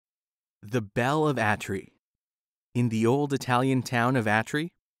The Bell of Atri. In the old Italian town of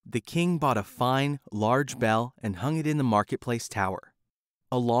Atri, the king bought a fine, large bell and hung it in the marketplace tower.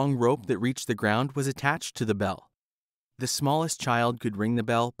 A long rope that reached the ground was attached to the bell. The smallest child could ring the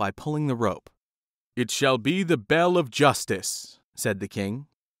bell by pulling the rope. "It shall be the bell of justice," said the king.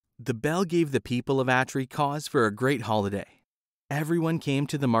 The bell gave the people of Atri cause for a great holiday. Everyone came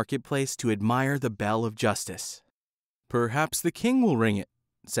to the marketplace to admire the bell of justice. "Perhaps the king will ring it,"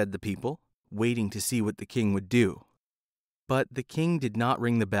 said the people, waiting to see what the king would do. But the king did not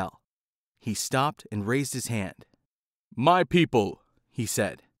ring the bell. He stopped and raised his hand. "My people," he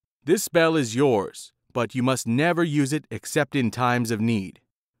said, "this bell is yours, but you must never use it except in times of need.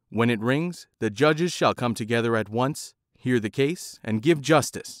 When it rings, the judges shall come together at once, hear the case, and give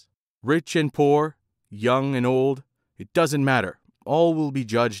justice. Rich and poor, young and old, it doesn't matter. All will be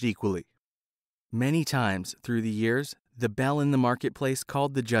judged equally." Many times through the years, the bell in the marketplace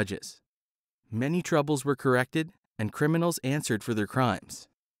called the judges. Many troubles were corrected, and criminals answered for their crimes.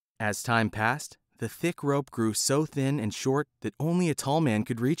 As time passed, the thick rope grew so thin and short that only a tall man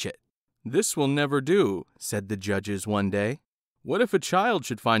could reach it. "This will never do," said the judges one day. "What if a child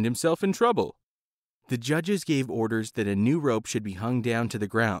should find himself in trouble?" The judges gave orders that a new rope should be hung down to the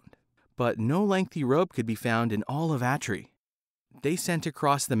ground, but no lengthy rope could be found in all of Atri. They sent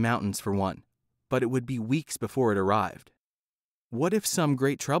across the mountains for one, but it would be weeks before it arrived. What if some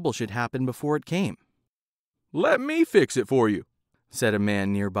great trouble should happen before it came? "Let me fix it for you," said a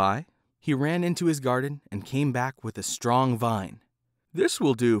man nearby. He ran into his garden and came back with a strong vine. "This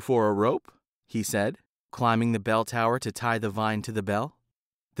will do for a rope," he said, climbing the bell tower to tie the vine to the bell.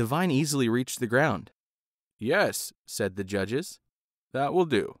 The vine easily reached the ground. "Yes," said the judges, "that will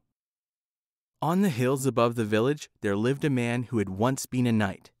do." On the hills above the village, there lived a man who had once been a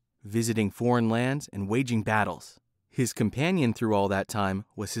knight, visiting foreign lands and waging battles. His companion through all that time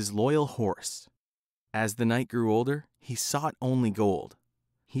was his loyal horse. As the knight grew older, he sought only gold.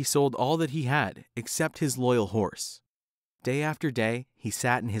 He sold all that he had, except his loyal horse. Day after day, he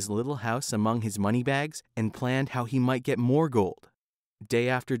sat in his little house among his money bags and planned how he might get more gold. Day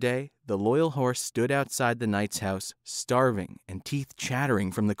after day, the loyal horse stood outside the knight's house, starving and teeth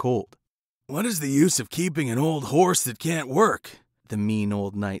chattering from the cold. "What is the use of keeping an old horse that can't work?" the mean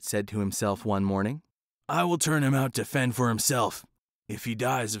old knight said to himself one morning. "I will turn him out to fend for himself. If he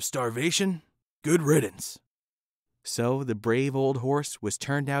dies of starvation, good riddance." So the brave old horse was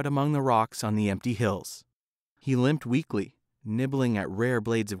turned out among the rocks on the empty hills. He limped weakly, nibbling at rare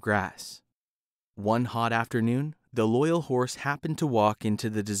blades of grass. One hot afternoon, the loyal horse happened to walk into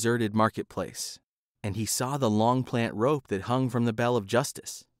the deserted marketplace, and he saw the long plant rope that hung from the bell of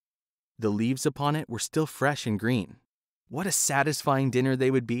justice. The leaves upon it were still fresh and green. What a satisfying dinner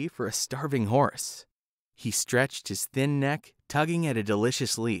they would be for a starving horse! He stretched his thin neck, tugging at a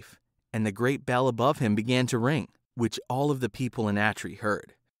delicious leaf, and the great bell above him began to ring, which all of the people in Atri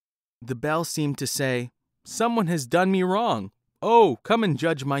heard. The bell seemed to say, "Someone has done me wrong. Oh, come and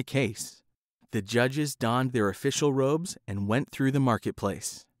judge my case." The judges donned their official robes and went through the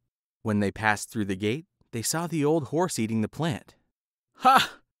marketplace. When they passed through the gate, they saw the old horse eating the plant.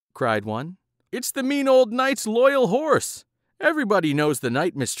 "Ha!" cried one. "It's the mean old knight's loyal horse. Everybody knows the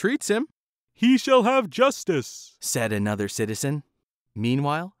knight mistreats him." "He shall have justice," said another citizen.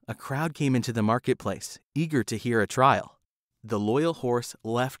 Meanwhile, a crowd came into the marketplace, eager to hear a trial. The loyal horse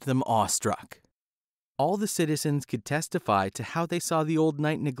left them awestruck. All the citizens could testify to how they saw the old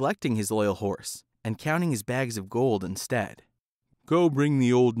knight neglecting his loyal horse and counting his bags of gold instead. "Go bring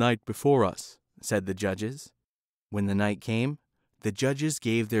the old knight before us," said the judges. When the night came, the judges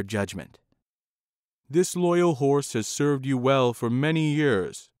gave their judgment. "This loyal horse has served you well for many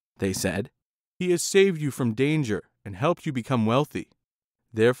years," they said. "He has saved you from danger and helped you become wealthy.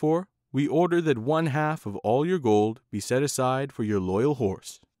 Therefore, we order that 1/2 of all your gold be set aside for your loyal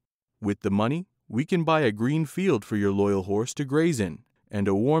horse. With the money, we can buy a green field for your loyal horse to graze in, and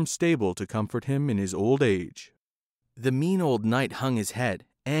a warm stable to comfort him in his old age." The mean old knight hung his head,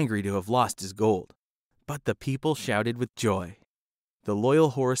 angry to have lost his gold. But the people shouted with joy. The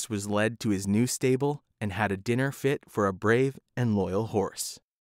loyal horse was led to his new stable and had a dinner fit for a brave and loyal horse.